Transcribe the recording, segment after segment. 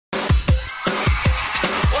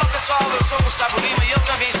sou Gustavo Lima e eu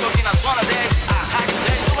também estou aqui na Zona 10, a Rádio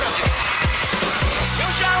 10 do Brasil. Eu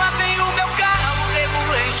já lavei o meu carro,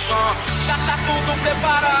 regulei o som, já tá tudo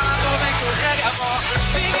preparado, vem que o reggae é bom.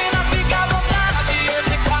 Menina, fica à vontade,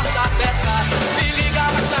 ele passa a festa. Me liga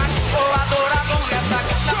mais tarde, vou adorar com essa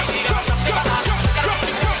gata amiga, essa separada. Quero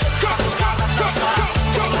te concentrar no cara, dançar,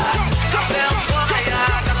 rolar, até o som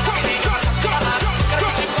raiar. Gata amiga, essa separada. Quero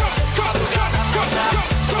te concentrar no cara, dançar,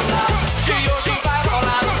 rolar, que hoje vai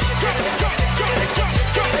rolar.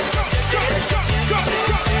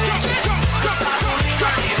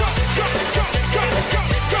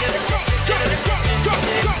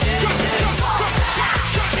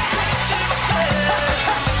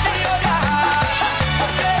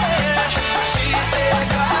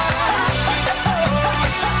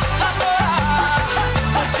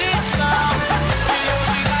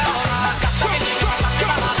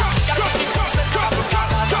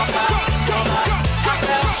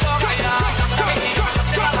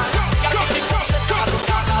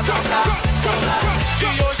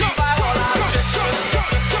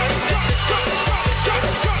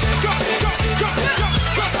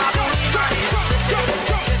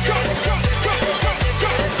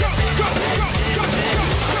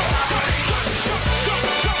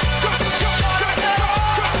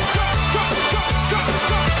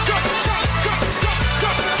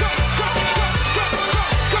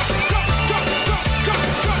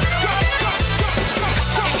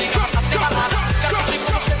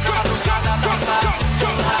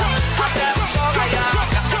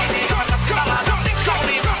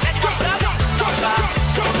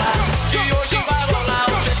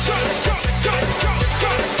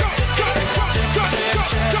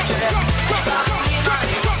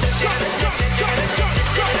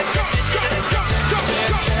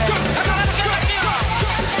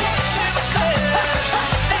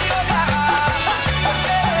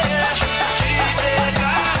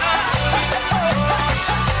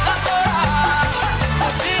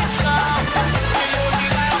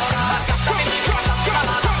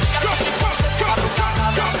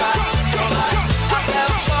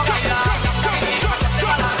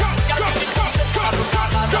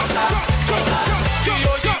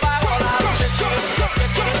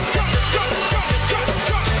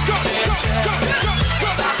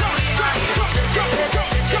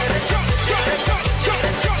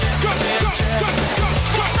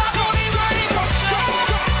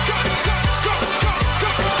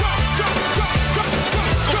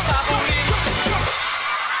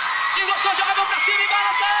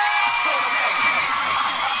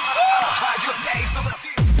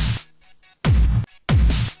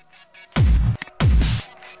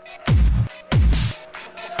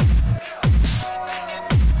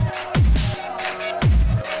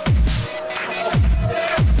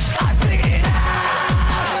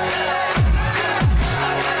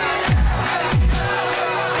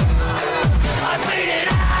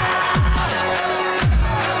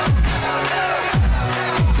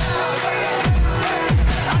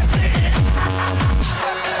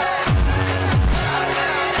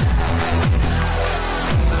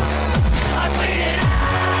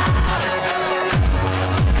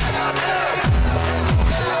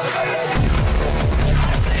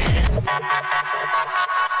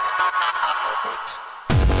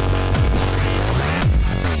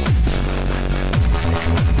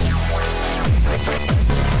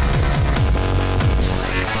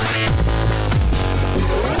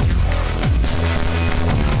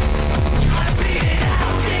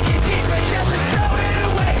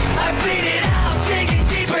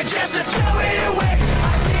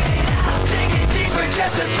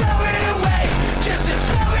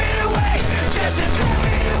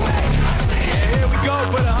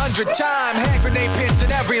 Time, hand grenade pins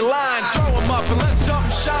in every line. Throw them up and let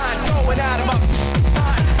something shine. Going at them up.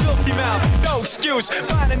 Filthy mouth, no excuse.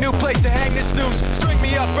 Find a new place to hang this noose. String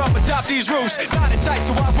me up from atop these roofs. Tied it tight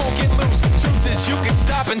so I won't get loose. Truth is, you can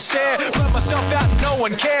stop and stare. Let myself out and no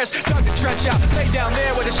one cares. Dug the trench out, lay down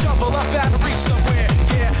there with a shovel up out of reach somewhere.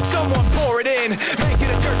 Yeah, someone pour it in. Make it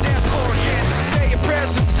a dirt dance floor again. Say your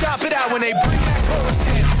prayers and stop it out when they bring that chorus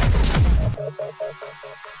in.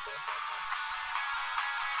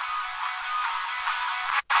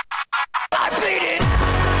 I bleed it.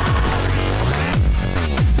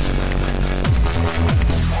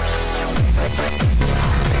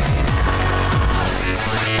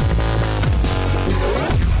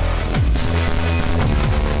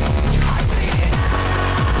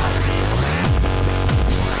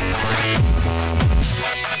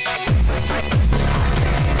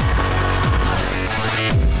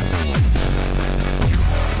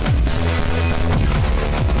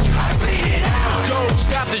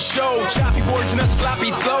 the show. Choppy words and a sloppy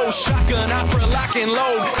flow. Shotgun out for a lock and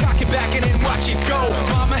load. Cock it back and then watch it go.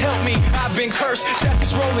 Mama help me, I've been cursed. Death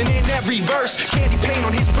is rolling in every verse. Candy paint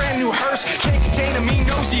on his brand new hearse. Can't contain him, he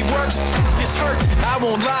knows he works. This hurts, I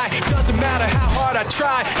won't lie. Doesn't matter how hard I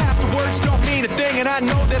try. Half the words don't mean a thing, and I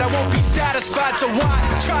know that I won't be satisfied. So why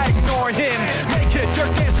try ignoring him? Make it a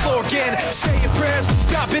dirt dance floor again. Say your prayers and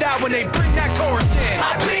stop it out when they bring that chorus in.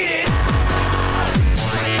 I bleed it.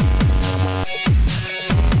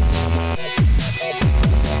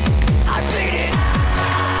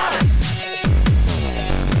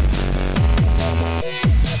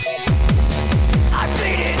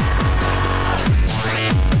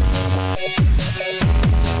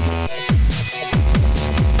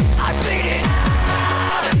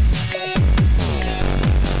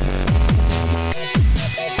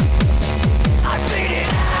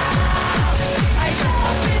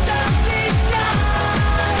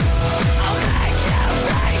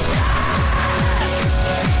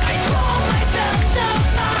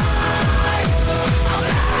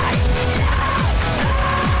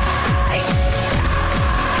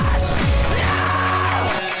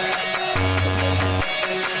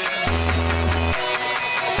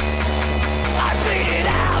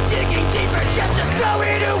 Just to throw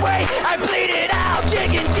it away, I bleed it out,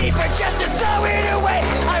 digging deeper just to throw it away.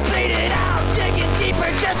 I bleed it out, digging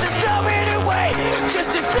deeper just to throw it away,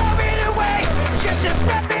 just to throw it away, just to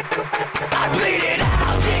throw it away. I bleed it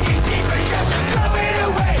out, digging deeper just to throw it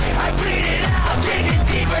away. I bleed it out, digging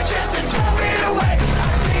deeper just to throw it away.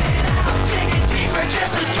 I bleed it out, digging deeper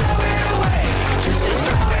just to throw it away, just to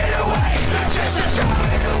throw it away, just to throw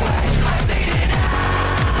it away. I bleed it out.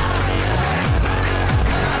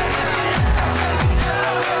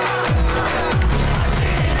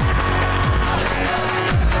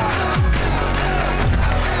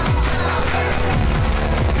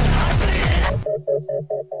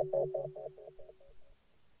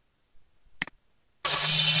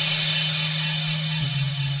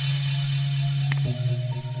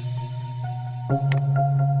 Thank you.